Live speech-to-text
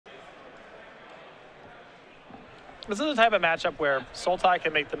This is the type of matchup where Sultai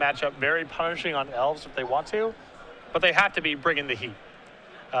can make the matchup very punishing on elves if they want to, but they have to be bringing the heat.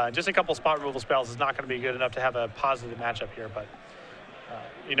 Just a couple spot removal spells is not going to be good enough to have a positive matchup here, but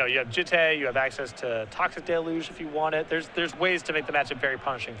you know, you have Jitte, you have access to Toxic Deluge if you want it. There's ways to make the matchup very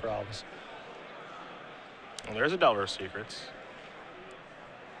punishing for elves. Well, there's a Delver of Secrets.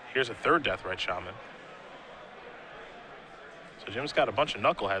 Here's a third Deathrite Shaman. So Jim's got a bunch of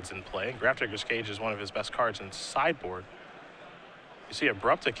Knuckleheads in play. Grafdigger's Cage is one of his best cards in sideboard. You see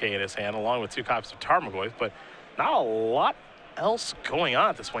Abrupt Decay in his hand along with 2 copies of Tarmogoyf, but not a lot else going on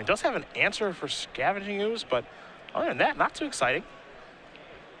at this point. Does have an answer for Scavenging Ooze, but other than that, not too exciting.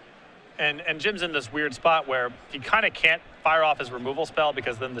 And Jim's in this weird spot where he kind of can't fire off his removal spell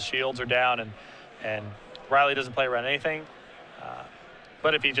because then the shields are down and Riley doesn't play around anything.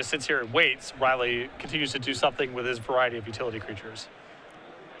 But if he just sits here and waits, Riley continues to do something with his variety of utility creatures.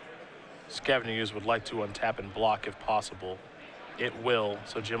 Scavenging Ooze would like to untap and block if possible. It will,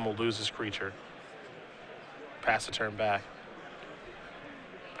 so Jim will lose his creature. Pass the turn back.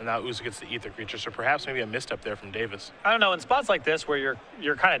 And now Ooze gets the Ether creature, so perhaps maybe a misstep there from Davis. I don't know, in spots like this where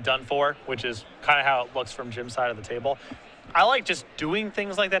you're kind of done for, which is kind of how it looks from Jim's side of the table, I like just doing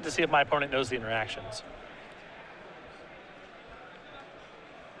things like that to see if my opponent knows the interactions.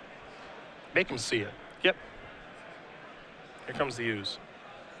 Make him see it. Yep. Here comes the Ooze.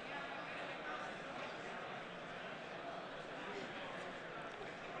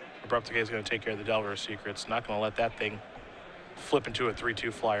 Abrupt Decay is going to take care of the Delver of Secrets. Not going to let that thing flip into a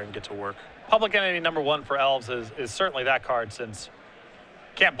 3/2 flyer and get to work. Public Enemy #1 for elves is certainly that card since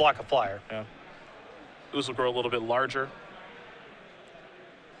can't block a flyer. Yeah. Ooze will grow a little bit larger.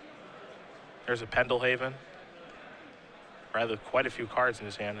 There's a Pendelhaven. Rather, quite a few cards in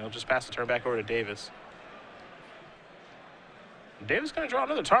his hand. He'll just pass the turn back over to Davis. Davis is going to draw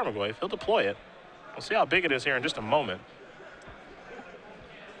another Tarmogoyf. He'll deploy it. We'll see how big it is here in just a moment.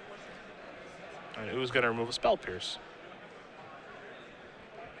 And Ooze going to remove a Spell Pierce.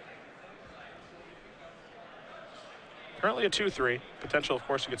 Currently a 2/3. Potential, of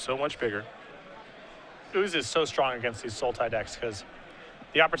course, to get so much bigger. Ooze is so strong against these Sultai decks because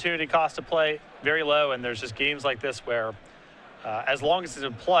the opportunity cost to play very low, and there's just games like this where as long as it's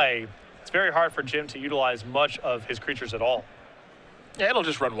in play, it's very hard for Jim to utilize much of his creatures at all. Yeah, it'll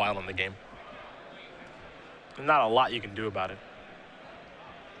just run wild in the game. Not a lot you can do about it.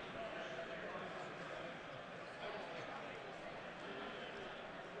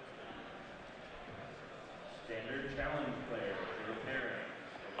 Standard challenge player for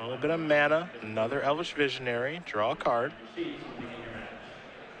Curran. A little bit of mana, another Elvish Visionary, draw a card.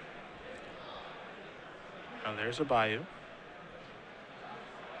 Now there's a Bayou.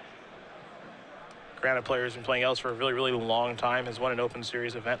 Granted, player has been playing Elves for a really, really long time, has won an Open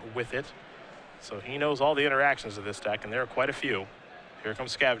Series event with it. So he knows all the interactions of this deck, and there are quite a few. Here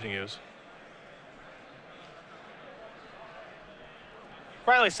comes Scavenging Ooze.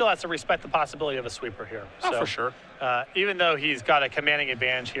 Riley still has to respect the possibility of a sweeper here. Oh, for sure. Even though he's got a commanding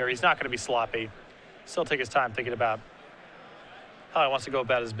advantage here, he's not going to be sloppy. Still take his time thinking about how he wants to go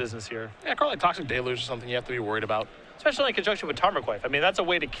about his business here. Yeah, call it Toxic Deluge is something you have to be worried about. Especially in conjunction with Tarmogoyf. I mean, that's a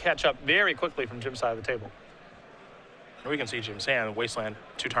way to catch up very quickly from Jim's side of the table. We can see Jim's hand, Wasteland,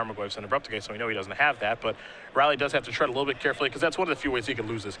 2 Tarmogoyfs, and Abrupt Decay, so we know he doesn't have that, but Riley does have to tread a little bit carefully because that's one of the few ways he can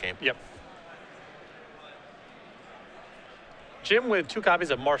lose this game. Yep. Jim with 2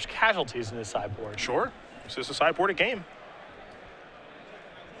 copies of Marsh Casualties in his sideboard. Sure. This is a sideboarded game.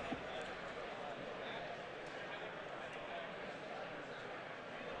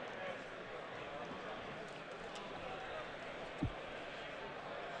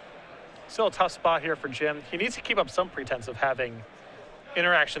 Still a tough spot here for Jim. He needs to keep up some pretense of having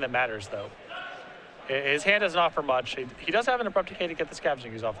interaction that matters, though. His hand doesn't offer much. He does have an Abrupt Decay to get the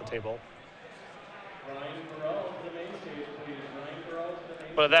Scavenging Ooze off the table.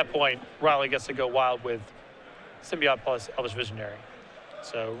 But at that point, Riley gets to go wild with Symbiote plus Elvish Visionary.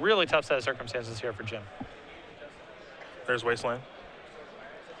 So really tough set of circumstances here for Jim. There's Wasteland.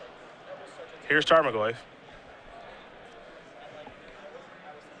 Here's Tarmogoyf.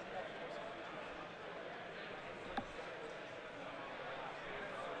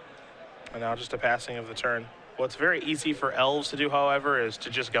 And now just a passing of the turn. What's very easy for elves to do, however, is to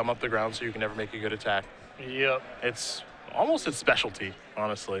just gum up the ground so you can never make a good attack. Yep. It's almost its specialty,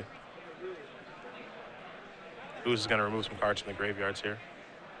 honestly. Ooze is going to remove some cards from the graveyards here.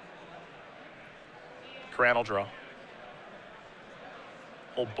 Curran will draw.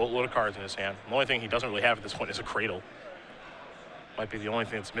 Whole boatload of cards in his hand. The only thing he doesn't really have at this point is a Cradle. Might be the only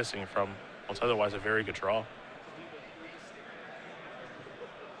thing that's missing from what's otherwise a very good draw.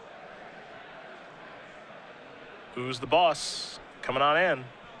 Who's the boss? Coming on in.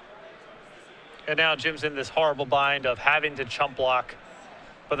 And now Jim's in this horrible bind of having to chump block,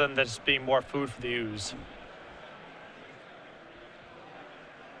 but then there's being more food for the ooze.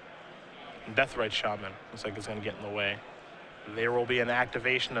 Deathrite Shaman looks like it's going to get in the way. There will be an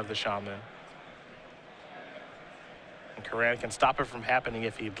activation of the Shaman. And Curran can stop it from happening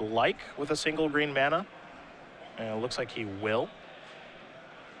if he'd like with a single green mana. And it looks like he will.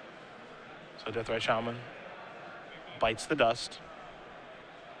 So Deathrite Shaman bites the dust.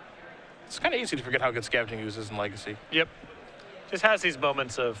 It's kind of easy to forget how good Scavenging Ooze is in Legacy. Yep. Just has these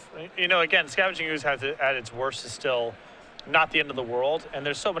moments of, you know, again, Scavenging Ooze has it at its worst is still not the end of the world. And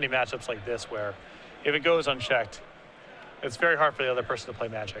there's so many matchups like this where if it goes unchecked, it's very hard for the other person to play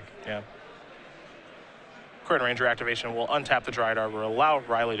Magic. Yeah. Curran Ranger activation will untap the Dryad Arbor, allow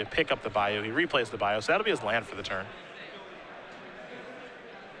Riley to pick up the Bayou. He replays the Bayou, so that'll be his land for the turn.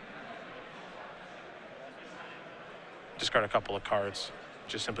 Discard a couple of cards.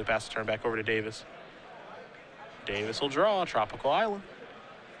 Just simply pass the turn back over to Davis. Davis will draw Tropical Island.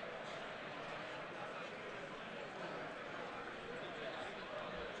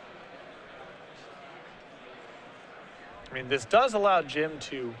 I mean, this does allow Jim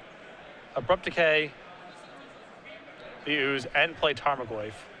to Abrupt Decay, the Ooze, and play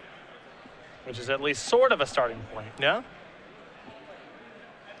Tarmogoyf, which is at least sort of a starting point. Yeah.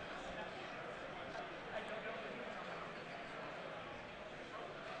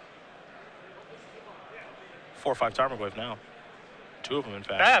 Four or five Tarmogoyf now. Two of them, in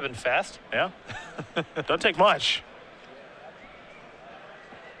fact. That happened fast. Yeah. Don't take much.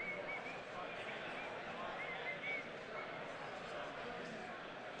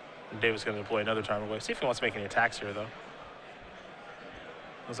 Davis going to deploy another Tarmogoyf. See if he wants to make any attacks here, though.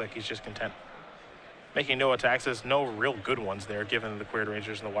 Looks like he's just content. Making no attacks. There's no real good ones there, given the Queered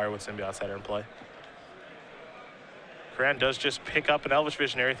Rangers and the Wirewood Symbiotes that are in play. Curran does just pick up an Elvish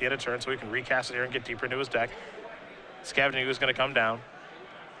Visionary at the end of turn, so he can recast it here and get deeper into his deck. Scavenging Ooze is going to come down.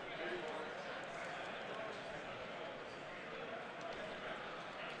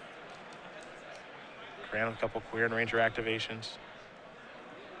 Curran with a couple Queered Ranger activations.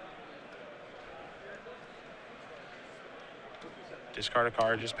 Discard a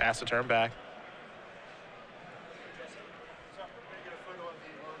card, just pass the turn back.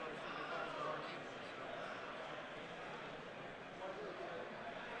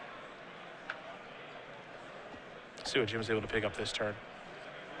 See what Jim's able to pick up this turn.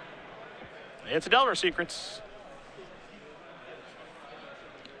 It's a Delver Secrets.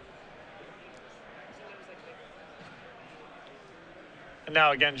 And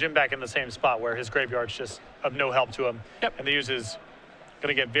now again, Jim back in the same spot where his graveyard's just of no help to him. Yep. And the use is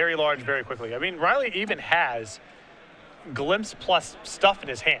going to get very large very quickly. I mean, Riley even has Glimpse plus stuff in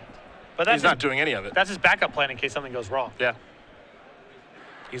his hand. But that's He's not doing any of it. That's his backup plan in case something goes wrong. Yeah.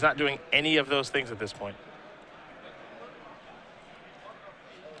 He's not doing any of those things at this point.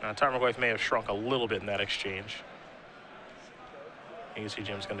 Tarmogoyf may have shrunk a little bit in that exchange. You can see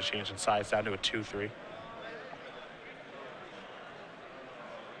Jim's going to change in size down to a 2-3.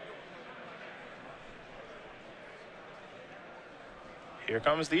 Here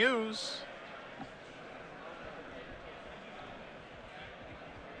comes the Ooze.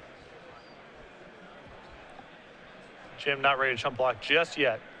 Jim not ready to chump block just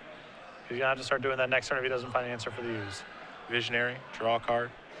yet. He's going to have to start doing that next turn if he doesn't find an answer for the Ooze. Visionary, draw a card.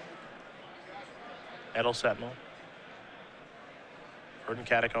 Edel Sentinel. Verdant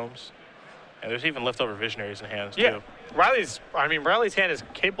Catacombs. And there's even leftover Visionaries in hands, Yeah. too. Riley's hand is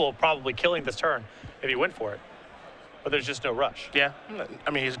capable of probably killing this turn if he went for it. But there's just no rush. Yeah.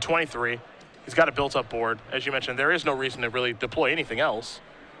 I mean, he's a 23. He's got a built-up board. As you mentioned, there is no reason to really deploy anything else.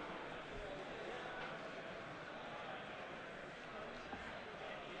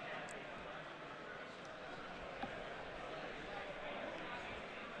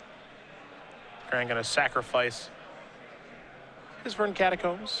 Curran going to sacrifice his Verdant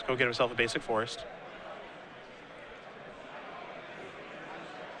Catacombs. Go get himself a basic forest.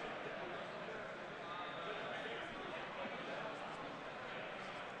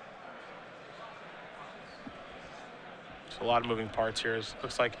 So a lot of moving parts here.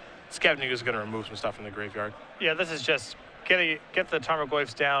 Looks like Scavenging is going to remove some stuff from the graveyard. Yeah, this is just get the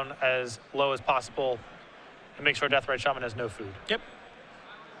Tarmogoyfs down as low as possible and make sure Deathrite Shaman has no food. Yep.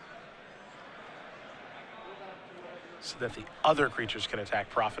 So that the other creatures can attack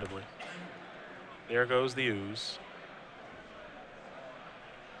profitably. There goes the Ooze.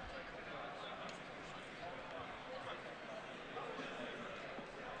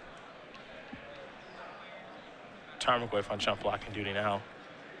 Tarmogoyf on chump blocking duty now.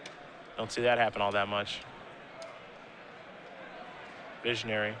 Don't see that happen all that much.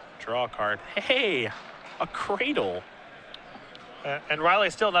 Visionary, draw a card. Hey, a cradle. And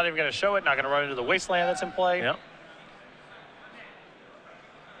Riley's still not even going to show it, not going to run into the wasteland that's in play. Yep.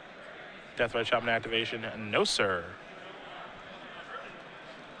 Death by Chapman activation. No, sir.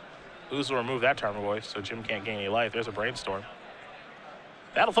 Ooze will remove that Tarmogoyf, so Jim can't gain any life. There's a Brainstorm.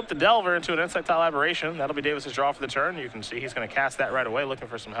 That'll flip the Delver into an Insectile Aberration. That'll be Davis's draw for the turn. You can see he's going to cast that right away, looking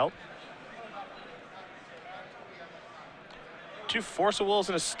for some help. 2 Force of Wills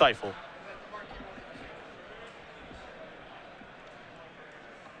and a Stifle.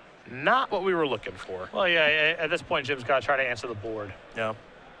 Not what we were looking for. Well, yeah, at this point, Jim's got to try to answer the board. Yeah.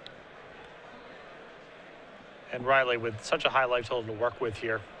 And Riley with such a high life total to work with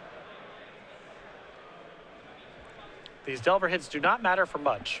here. These Delver hits do not matter for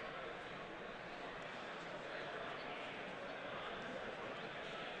much.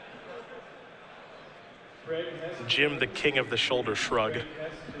 Jim, the king of the shoulder shrug.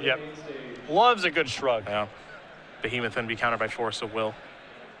 Yep. Loves a good shrug. Yeah. Behemoth then be countered by Force of Will.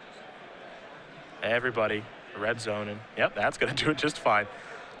 Everybody, red zone, and yep, that's going to do it just fine.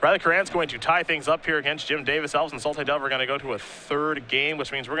 Riley Curran's going to tie things up here against Jim Davis. Elves and Sultai Delver are going to go to a 3rd game,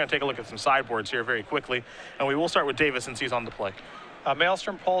 which means we're going to take a look at some sideboards here very quickly. And we will start with Davis since he's on the play. A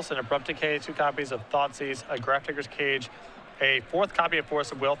Maelstrom Pulse, an Abrupt Decay, 2 copies of Thoughtseize, a Grafdigger's Cage, a 4th copy of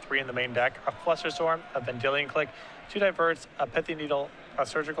Force of Will, 3 in the main deck, a Flusterstorm, a Vendilion Click, 2 Diverts, a Pithy Needle, a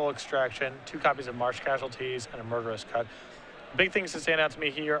Surgical Extraction, 2 copies of Marsh Casualties, and a Murderous Cut. Big things to stand out to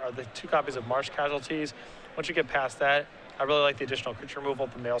me here are the 2 copies of Marsh Casualties. Once you get past that, I really like the additional creature removal,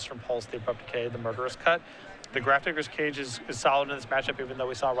 the Maelstrom Pulse, the Abrupt Decay, the Murderous Cut. The Grafdigger's Cage is solid in this matchup, even though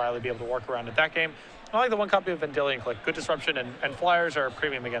we saw Riley be able to work around at that game. I like the 1 copy of Vendilion Click. Good disruption, and Flyers are a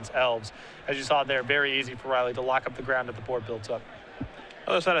premium against Elves. As you saw there, very easy for Riley to lock up the ground as the board builds up.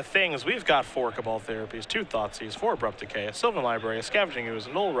 Other side of things, we've got 4 Cabal Therapies, 2 Thoughtseize, 4 Abrupt Decay, a Sylvan Library, a Scavenging Ooze,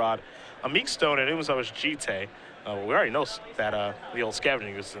 a Null Rod, a Meek Stone, and Umazawa's Jite. Well, we already know that the old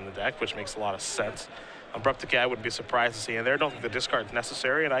Scavenging Ooze is in the deck, which makes a lot of sense. Abrupt Decay, I wouldn't be surprised to see in there. I don't think the discard's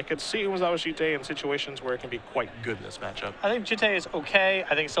necessary, and I could see Umazawa's Jite in situations where it can be quite good in this matchup. I think Jite is okay.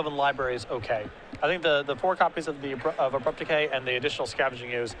 I think Sylvan Library is okay. I think the 4 copies of Abrupt Decay and the additional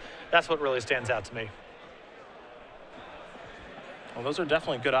Scavenging Ooze, that's what really stands out to me. Well, those are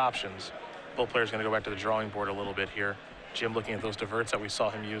definitely good options. Both players are going to go back to the drawing board a little bit here. Jim looking at those diverts that we saw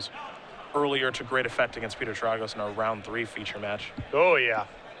him use earlier to great effect against Peter Tragos in our round 3 feature match. Oh, yeah.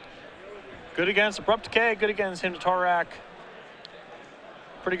 Good against Abrupt Decay, good against Hymn to Torak.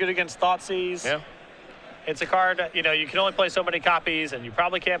 Pretty good against Thoughtseize. Yeah. It's a card, you know, you can only play so many copies, and you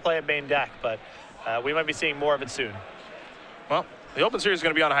probably can't play it main deck, but we might be seeing more of it soon. Well, the Open Series is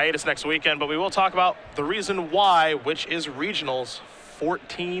going to be on hiatus next weekend, but we will talk about the reason why, which is regionals.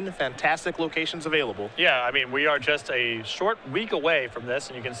 14 fantastic locations available. Yeah, I mean, we are just a short week away from this,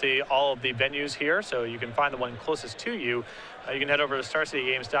 and you can see all of the venues here, so you can find the one closest to you. You can head over to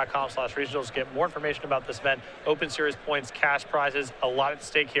starcitygames.com/regionals to get more information about this event. Open Series points, cash prizes, a lot at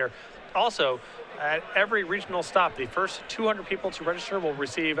stake here. Also, at every regional stop, the first 200 people to register will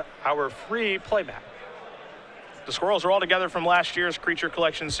receive our free playmat. The squirrels are all together from last year's Creature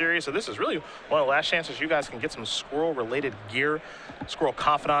Collection series, so this is really one of the last chances you guys can get some squirrel-related gear. Squirrel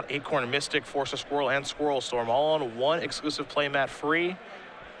Confidant, Acorn Mystic, Force of Squirrel, and Squirrel Storm, all on one exclusive playmat, free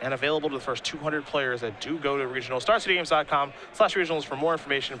and available to the first 200 players that do go to regionals. StarCityGames.com/regionals for more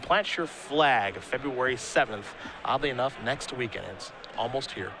information. Plant your flag February 7th. Oddly enough, next weekend. It's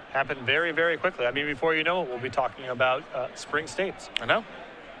almost here. Happened very, very quickly. I mean, before you know it, we'll be talking about spring states. I know.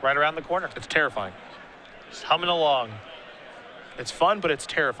 Right around the corner. It's terrifying. Just humming along. It's fun, but it's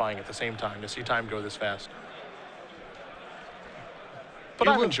terrifying at the same time to see time go this fast. But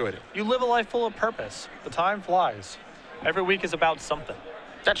I've enjoyed it. You live a life full of purpose. The time flies. Every week is about something.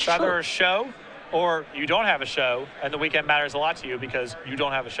 That's true. Either a show or you don't have a show, and the weekend matters a lot to you because you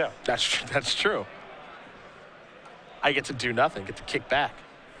don't have a show. That's true. I get to do nothing, get to kick back,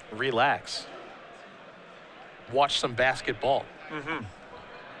 relax, watch some basketball. Mm-hmm.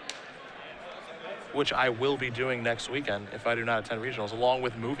 Which I will be doing next weekend if I do not attend regionals, along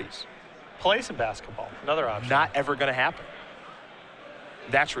with movies. Play some basketball, another option. Not ever going to happen.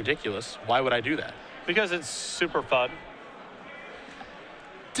 That's ridiculous. Why would I do that? Because it's super fun.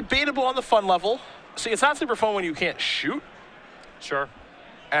 Debatable on the fun level. See, it's not super fun when you can't shoot. Sure.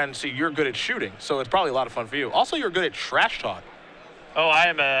 And see, you're good at shooting, so it's probably a lot of fun for you. Also, you're good at trash talk. Oh, I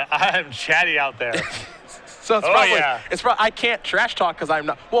am chatty out there. So it's probably, yeah. I can't trash talk because I'm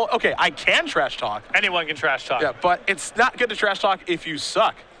not, well, okay, I can trash talk. Anyone can trash talk. Yeah, but it's not good to trash talk if you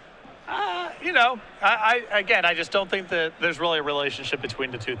suck. You know, I just don't think that there's really a relationship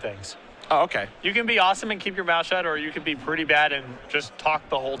between the two things. Oh, okay. You can be awesome and keep your mouth shut, or you can be pretty bad and just talk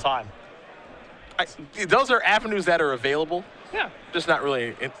the whole time. Those are avenues that are available. Yeah. Just not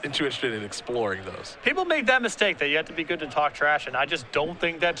really interested in exploring those. People make that mistake that you have to be good to talk trash, and I just don't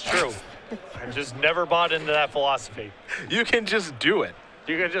think that's true. I just never bought into that philosophy. You can just do it.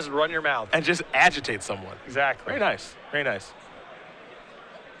 You can just run your mouth. And just agitate someone. Exactly. Very nice. Very nice.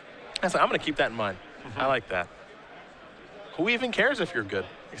 I'm going to keep that in mind. I like that. Who even cares if you're good?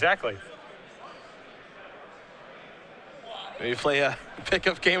 Exactly. Maybe play a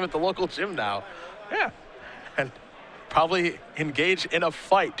pickup game at the local gym now. Yeah. And probably engage in a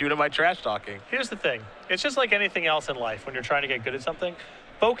fight due to my trash talking. Here's the thing. It's just like anything else in life when you're trying to get good at something.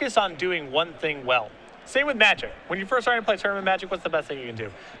 Focus on doing one thing well. Same with Magic. When you first start to play tournament Magic, what's the best thing you can do?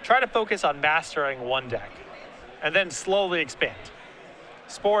 Try to focus on mastering one deck and then slowly expand.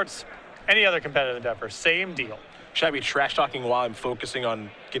 Sports, any other competitive endeavor, same deal. Should I be trash talking while I'm focusing on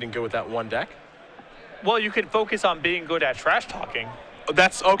getting good with that one deck? Well, you can focus on being good at trash talking. Oh,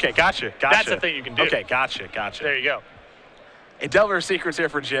 that's okay. Gotcha. That's the thing you can do. Okay, gotcha. There you go. A Delver's Secrets here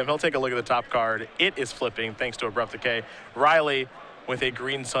for Jim. He'll take a look at the top card. It is flipping thanks to Abrupt Decay. Riley with a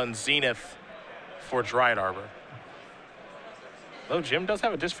Green Sun Zenith for Dryad Arbor. Though Jim does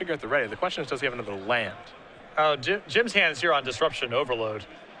have a Disfigure at the ready. The question is, does he have another land? Jim's hand is here on Disruption Overload.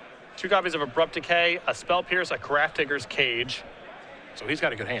 2 copies of Abrupt Decay, a Spell Pierce, a Craft Digger's Cage. So he's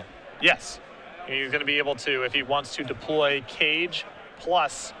got a good hand. Yes. He's going to be able to, if he wants to deploy Cage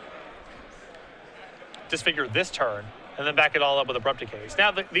plus Disfigure this turn, and then back it all up with Abrupt Decays.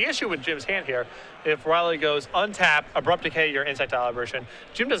 Now, the issue with Jim's hand here, if Riley goes untap, Abrupt Decay, your Insectile Aberration,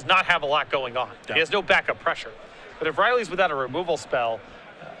 Jim does not have a lot going on. Yeah. He has no backup pressure. But if Riley's without a removal spell,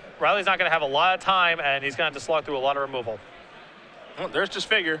 Riley's not going to have a lot of time, and he's going to have to slog through a lot of removal. Well, there's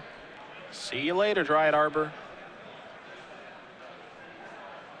Disfigure. See you later, Dryad Arbor.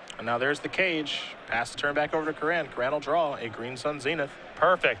 And now there's the Cage. Pass the turn back over to Curran. Curran will draw a Green Sun Zenith.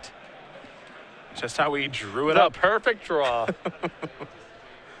 Perfect. Just how we drew it The up. perfect draw.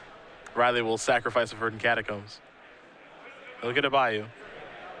 Riley will sacrifice a Verdant Catacombs. He'll get a Bayou.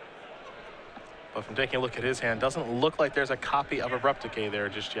 But from taking a look at his hand, doesn't look like there's a copy of Abrupt Decay there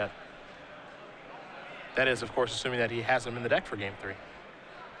just yet. That is, of course, assuming that he has him in the deck for Game 3.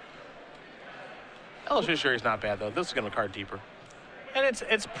 Hellish Visionary is not bad, though. This is going to card deeper. And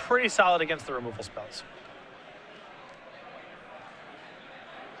it's pretty solid against the removal spells.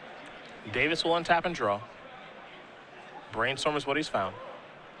 Davis will untap and draw. Brainstorm is what he's found.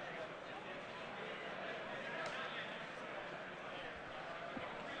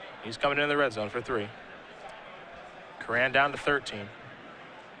 He's coming in the red zone for 3. Curran down to 13.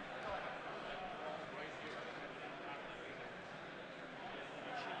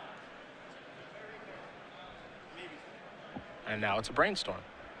 And now it's a Brainstorm.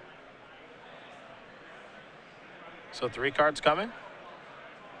 So 3 cards coming.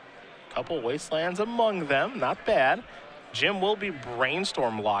 Couple Wastelands among them, not bad. Jim will be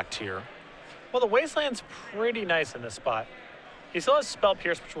Brainstorm locked here. Well, the Wasteland's pretty nice in this spot. He still has Spell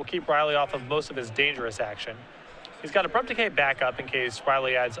Pierce, which will keep Riley off of most of his dangerous action. He's got Abrupt Decay backup in case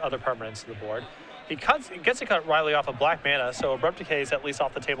Riley adds other permanents to the board. He gets to cut Riley off of black mana, so Abrupt Decay is at least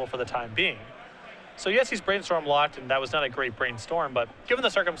off the table for the time being. So yes, he's Brainstorm locked, and that was not a great Brainstorm, but given the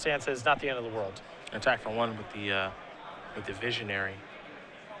circumstances, not the end of the world. Attack for 1 with the Visionary.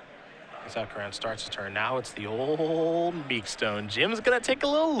 That's how Curran starts his turn. Now it's the old Meekstone. Jim's gonna take a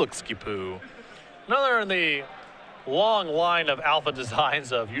little look-ski-poo. Another in the long line of alpha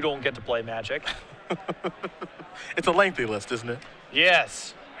designs of you don't get to play Magic. It's a lengthy list, isn't it?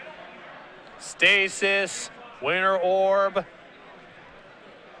 Yes. Stasis, Winter Orb.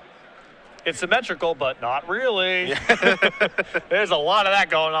 It's symmetrical, but not really. Yeah. There's a lot of that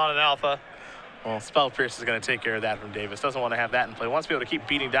going on in alpha. Well, Spell Pierce is going to take care of that from Davis. Doesn't want to have that in play. Wants to be able to keep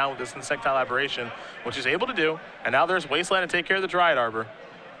beating down with this Insectile Aberration, which he's able to do. And now there's Wasteland to take care of the Dryad Arbor.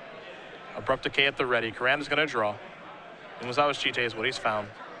 Abrupt Decay at the ready. Curran is going to draw. Umazawa's Cheetah is what he's found.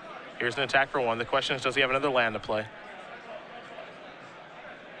 Here's an attack for 1. The question is, does he have another land to play?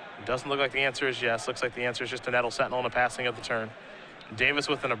 It doesn't look like the answer is yes. Looks like the answer is just a Nettle Sentinel and a passing of the turn. Davis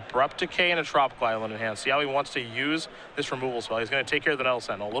with an Abrupt Decay and a Tropical Island in hand. See how he wants to use this removal spell. He's going to take care of the Nettle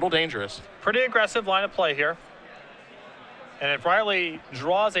Sentinel. A little dangerous. Pretty aggressive line of play here. And if Riley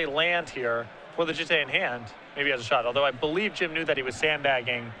draws a land here with the Jite in hand, maybe he has a shot. Although I believe Jim knew that he was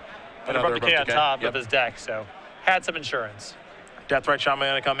sandbagging an Abrupt Decay on top of his deck, so had some insurance. Deathrite Shaman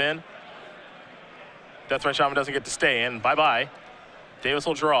going to come in. Deathrite Shaman doesn't get to stay in. Bye-bye. Davis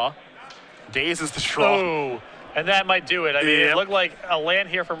will draw. Daze is the draw. Oh, And that might do it. I mean, Yep. it looked like a land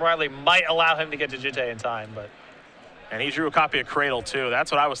here from Riley might allow him to get to Jite in time, but. And he drew a copy of Cradle, too.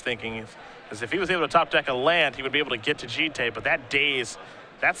 That's what I was thinking, is if he was able to top deck a land, he would be able to get to Jite, but that daze,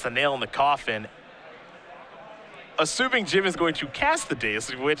 that's the nail in the coffin. Assuming Jim is going to cast the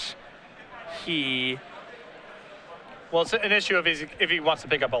daze, which he... Well, it's an issue if he wants to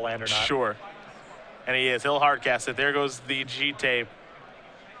pick up a land or not. Sure. And he is. He'll hard cast it. There goes the Jite.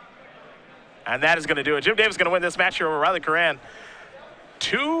 And that is going to do it. Jim Davis is going to win this match here over Riley Curran.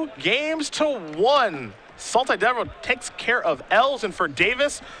 2-1. Salty Devil takes care of Elves, and for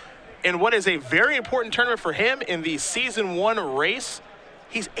Davis, in what is a very important tournament for him in the Season 1 race,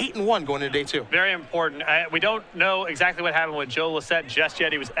 he's 8-1 going into day 2. Very important. We don't know exactly what happened with Joe Lissette just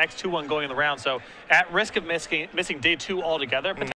yet. He was X2-1 going in the round, so at risk of missing day 2 altogether.